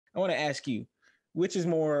I want to ask you, which is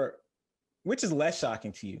more, which is less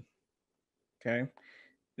shocking to you? Okay,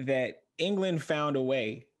 that England found a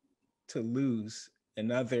way to lose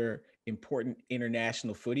another important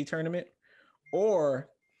international footy tournament, or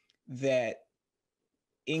that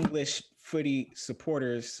English footy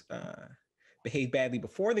supporters behaved badly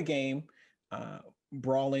before the game, uh,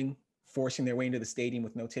 brawling, forcing their way into the stadium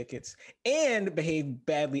with no tickets, and behaved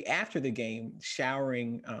badly after the game,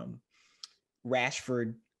 showering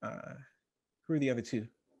Rashford. Who are the other two?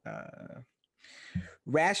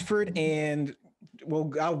 Rashford and,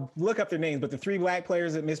 well, I'll look up their names, but the three black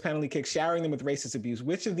players that missed penalty kicks, showering them with racist abuse.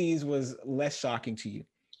 Which of these was less shocking to you?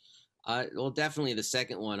 Well, definitely the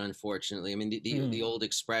second one, unfortunately. I mean, the old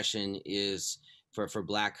expression is for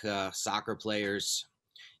black soccer players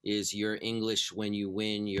is you're English when you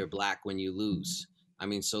win, you're black when you lose. I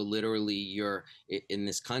mean, so literally you're in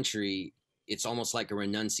this country, it's almost like a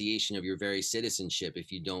renunciation of your very citizenship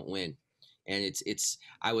if you don't win. And it's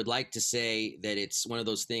I would like to say that it's one of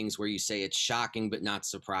those things where you say it's shocking but not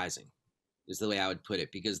surprising is the way I would put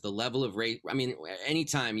it, because the level of race, I mean,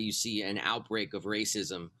 anytime you see an outbreak of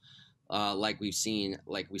racism, like we've seen,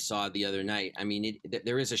 like we saw the other night. I mean,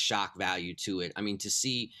 there is a shock value to it. I mean, to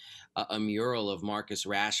see a mural of Marcus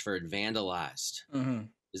Rashford vandalized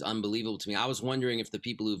is unbelievable to me. I was wondering if the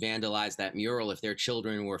people who vandalized that mural, if their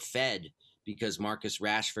children were fed because Marcus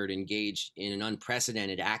Rashford engaged in an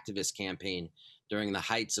unprecedented activist campaign during the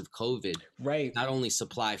heights of COVID. Right. Not only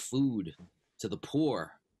supply food to the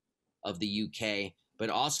poor of the UK, but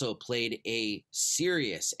also played a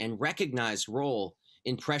serious and recognized role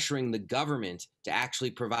in pressuring the government to actually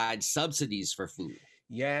provide subsidies for food.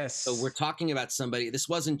 Yes. So we're talking about somebody, this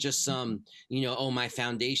wasn't just some, oh, my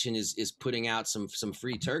foundation is putting out some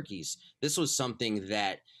free turkeys. This was something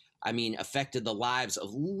that, I mean, affected the lives of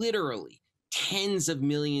literally tens of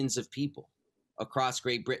millions of people across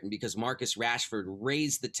Great Britain, because Marcus Rashford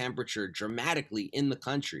raised the temperature dramatically in the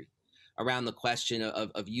country around the question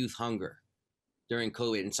of youth hunger during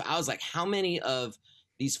COVID. And so I was like, how many of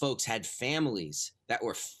these folks had families that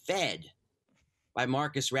were fed by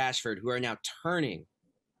Marcus Rashford who are now turning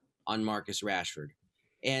on Marcus Rashford?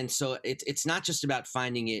 And so it's not just about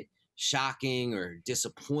finding it shocking or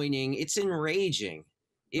disappointing. It's enraging.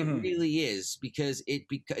 It really is, because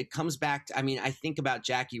it comes back to, I mean, I think about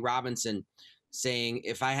Jackie Robinson saying,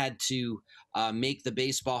 if I had to make the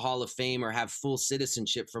Baseball Hall of Fame or have full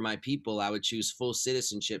citizenship for my people, I would choose full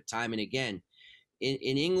citizenship time and again. In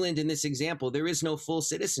England, in this example, there is no full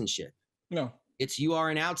citizenship. No. It's you are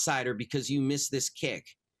an outsider because you missed this kick.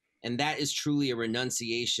 And that is truly a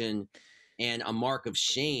renunciation and a mark of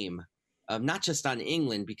shame, of not just on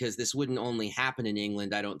England, because this wouldn't only happen in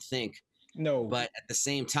England, I don't think. No. But at the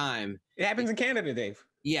same time, it happens in Canada, Dave.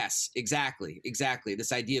 Yes, exactly.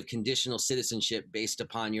 This idea of conditional citizenship based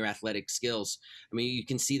upon your athletic skills. I mean, you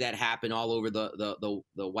can see that happen all over the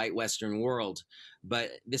white Western world.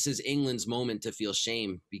 But this is England's moment to feel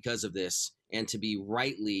shame because of this, and to be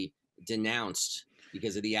rightly denounced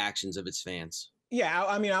because of the actions of its fans. Yeah,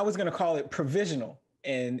 I mean, I was going to call it provisional,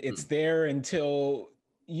 and it's there until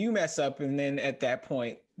you mess up, and then at that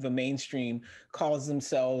point, the mainstream calls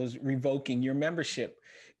themselves revoking your membership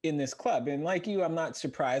in this club. And like you, I'm not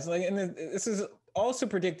surprised. Like, and this is also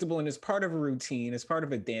predictable, and it's part of a routine. It's part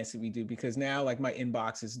of a dance that we do, because now, like, my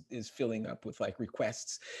inbox is filling up with like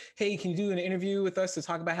requests. Hey, can you do an interview with us to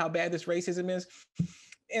talk about how bad this racism is?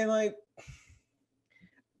 And like,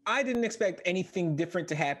 I didn't expect anything different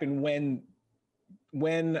to happen when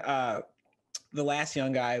the last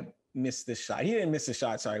young guy missed the shot. He didn't miss the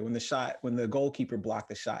shot, sorry, when the goalkeeper blocked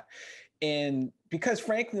the shot. And because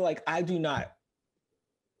frankly, like, I do not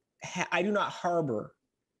harbor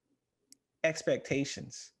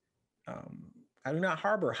expectations. I do not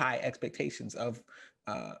harbor high expectations of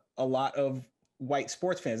a lot of white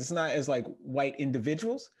sports fans. It's not as like white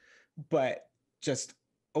individuals, but just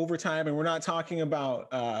over time. And we're not talking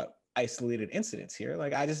about isolated incidents here.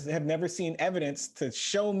 Like, I just have never seen evidence to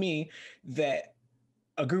show me that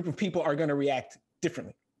a group of people are going to react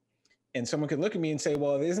differently. And someone could look at me and say,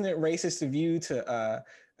 well, isn't it racist of you to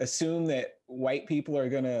assume that white people are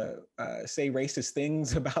going to say racist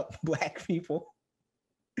things about black people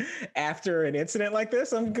after an incident like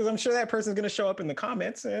this? Because I'm sure that person's going to show up in the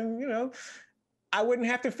comments, and, I wouldn't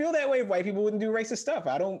have to feel that way if white people wouldn't do racist stuff.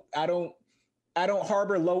 I don't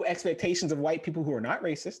harbor low expectations of white people who are not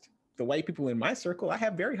racist. The white people in my circle, I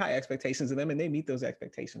have very high expectations of them, and they meet those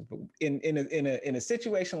expectations. But in a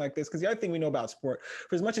situation like this, because the other thing we know about sport,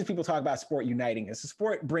 for as much as people talk about sport uniting us,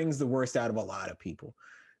 sport brings the worst out of a lot of people.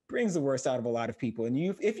 brings the worst out of a lot of people. And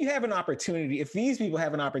if you have an opportunity, if these people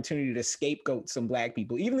have an opportunity to scapegoat some black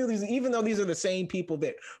people, even though these are the same people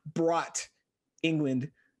that brought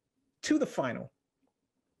England to the final,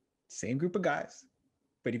 same group of guys.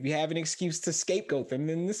 But if you have an excuse to scapegoat them,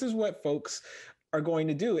 then this is what folks are going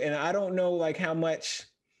to do. And I don't know how much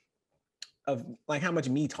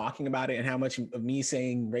me talking about it and how much of me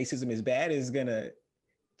saying racism is bad is gonna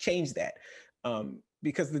change that.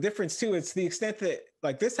 Because the difference too, it's the extent that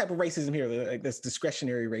this type of racism here, like this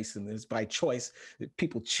discretionary racism is by choice.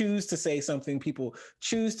 People choose to say something, people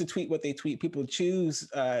choose to tweet what they tweet, people choose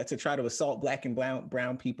to try to assault black and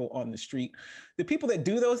brown people on the street. The people that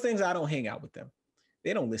do those things, I don't hang out with them.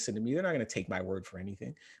 They don't listen to me. They're not going to take my word for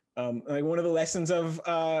anything. One of the lessons of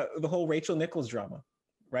the whole Rachel Nichols drama,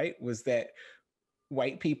 right, was that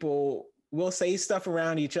white people will say stuff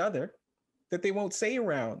around each other that they won't say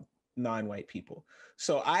around non-white people.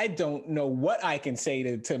 So I don't know what I can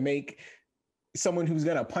say to make someone who's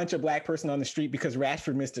going to punch a black person on the street because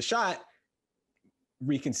Rashford missed a shot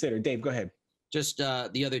reconsider. Dave, go ahead. Just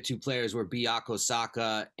the other two players were Bukayo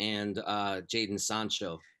Saka and Jadon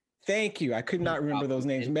Sancho. Thank you. I could not remember those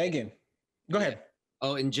names. Meghan, go ahead.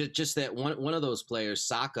 Oh, and just that one of those players,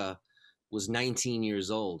 Saka, was 19 years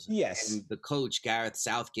old. Yes. And the coach, Gareth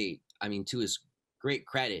Southgate, I mean, to his great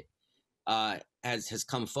credit, has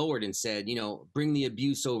come forward and said, bring the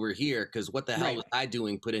abuse over here, because what the hell was I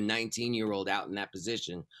doing put a 19-year-old out in that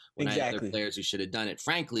position when I had other players who should have done it?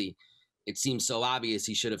 Frankly, it seems so obvious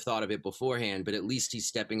he should have thought of it beforehand, but at least he's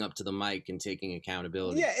stepping up to the mic and taking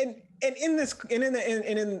accountability. Yeah, and in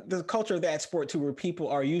the culture of that sport too, where people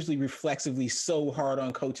are usually reflexively so hard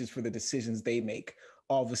on coaches for the decisions they make,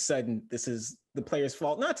 all of a sudden this is the player's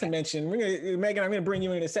fault. Not to mention, Meghan, I'm gonna bring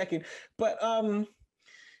you in a second, but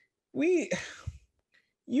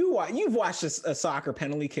you've watched a soccer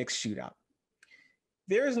penalty kick shootout.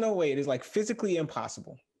 There is no way, it is physically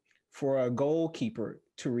impossible for a goalkeeper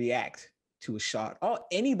to react to a shot. All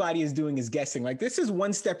anybody is doing is guessing. This is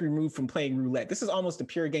one step removed from playing roulette. This is almost a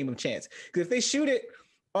pure game of chance. Because if they shoot it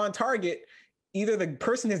on target, either the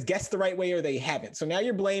person has guessed the right way or they haven't. So now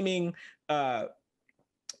you're blaming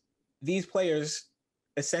these players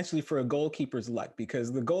essentially for a goalkeeper's luck,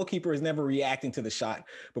 because the goalkeeper is never reacting to the shot.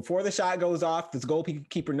 Before the shot goes off, this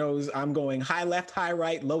goalkeeper knows I'm going high left, high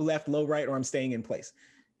right, low left, low right, or I'm staying in place.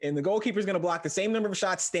 And the goalkeeper is going to block the same number of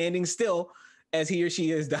shots standing still as he or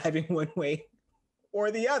she is diving one way or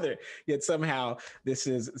the other. Yet somehow this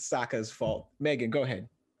is Saka's fault. Meghan, go ahead.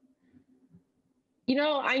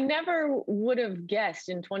 I never would have guessed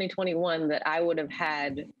in 2021 that I would have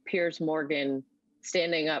had Piers Morgan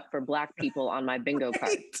standing up for Black people on my bingo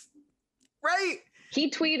card. Right. He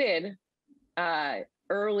tweeted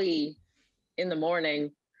early in the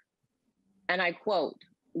morning, and I quote,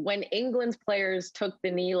 "When England's players took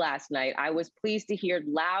the knee last night, I was pleased to hear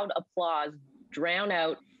loud applause drown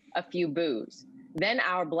out a few boos. Then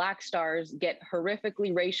our Black stars get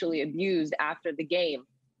horrifically racially abused after the game.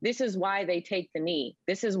 This is why they take the knee.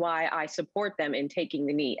 This is why I support them in taking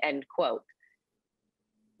the knee," end quote.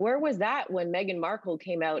 Where was that when Meghan Markle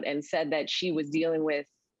came out and said that she was dealing with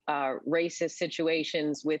racist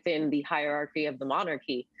situations within the hierarchy of the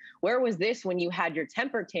monarchy? Where was this when you had your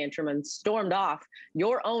temper tantrum and stormed off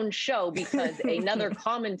your own show because another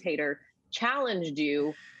commentator challenged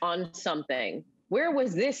you on something? Where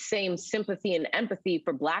was this same sympathy and empathy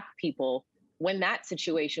for Black people when that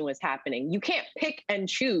situation was happening? You can't pick and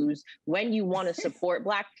choose when you want to support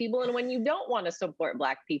Black people and when you don't want to support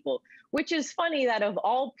Black people, which is funny that of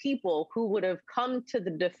all people who would have come to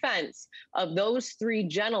the defense of those three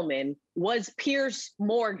gentlemen was Piers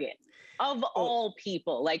Morgan. Of all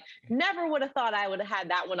people, never would have thought I would have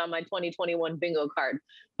had that one on my 2021 bingo card,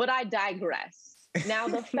 but I digress. Now,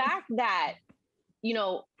 the fact that,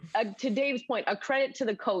 to Dave's point, a credit to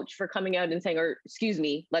the coach for coming out and saying, or excuse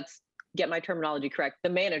me, let's get my terminology correct, the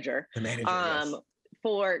manager, yes,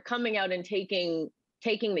 for coming out and taking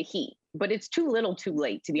the heat. But it's too little too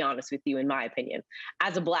late, to be honest with you, in my opinion.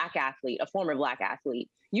 As a Black athlete, a former Black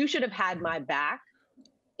athlete, you should have had my back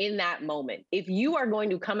in that moment. If you are going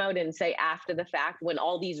to come out and say after the fact, when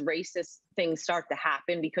all these racist things start to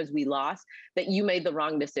happen because we lost, that you made the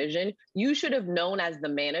wrong decision, you should have known as the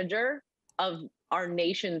manager of our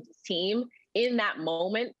nation's team in that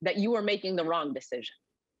moment that you were making the wrong decision,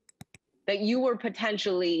 that you were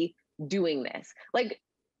potentially doing this.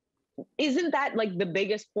 Isn't that the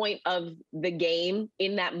biggest point of the game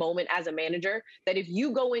in that moment as a manager? That if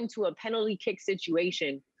you go into a penalty kick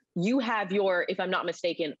situation, you have your, if I'm not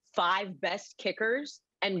mistaken, 5 best kickers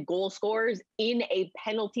and goal scorers in a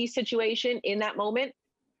penalty situation in that moment.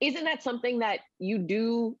 Isn't that something that you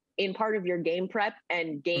do in part of your game prep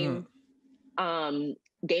and game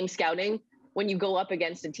scouting when you go up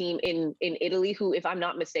against a team in Italy who, if I'm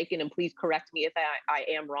not mistaken, and please correct me if I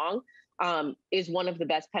am wrong, is one of the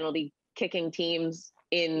best penalty kicking teams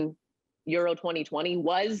in Euro 2020,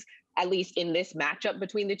 was at least in this matchup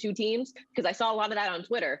between the two teams, because I saw a lot of that on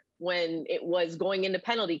Twitter when it was going into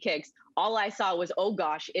penalty kicks. All I saw was, oh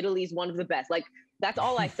gosh, Italy's one of the best. Like, that's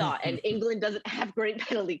all I saw. And England doesn't have great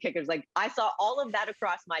penalty kickers. Like, I saw all of that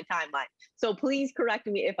across my timeline. So please correct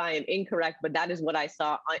me if I am incorrect, but that is what I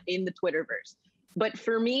saw in the Twitterverse. But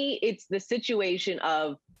for me, it's the situation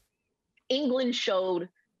of England showed,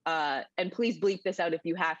 and please bleep this out if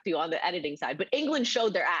you have to on the editing side, but England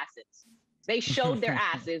showed their asses. They showed their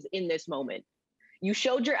asses in this moment. You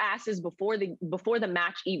showed your asses before the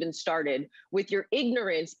match even started with your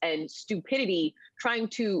ignorance and stupidity, trying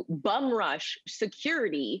to bum rush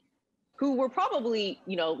security, who were probably,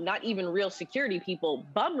 not even real security people,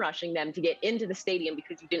 bum rushing them to get into the stadium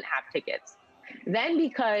because you didn't have tickets. Then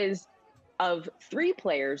because of 3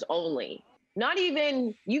 players only,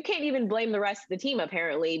 you can't even blame the rest of the team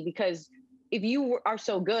apparently, because if you are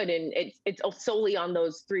so good and it's solely on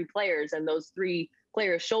those 3 players and those 3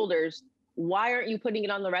 players' shoulders, why aren't you putting it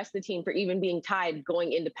on the rest of the team for even being tied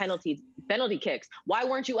going into penalty kicks? Why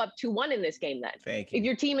weren't you up 2-1 in this game then? Thank you. If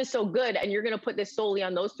your team is so good and you're going to put this solely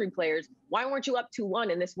on those 3 players, why weren't you up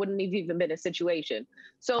 2-1 and this wouldn't have even been a situation?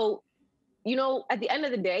 So, at the end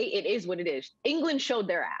of the day, it is what it is. England showed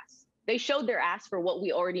their ass. They showed their ass for what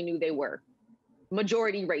we already knew they were.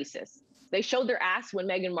 Majority racist. They showed their ass when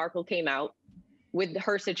Meghan Markle came out with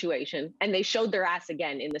her situation, and they showed their ass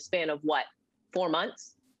again in the span of 4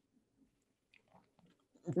 months?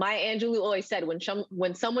 Maya Angelou always said,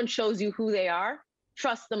 when someone shows you who they are,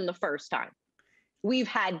 trust them the first time. We've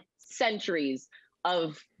had centuries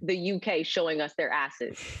of the UK showing us their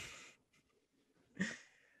asses.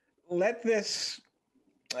 Let this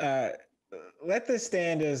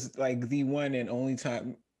stand as like the one and only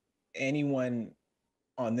time anyone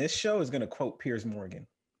on this show is going to quote Piers Morgan.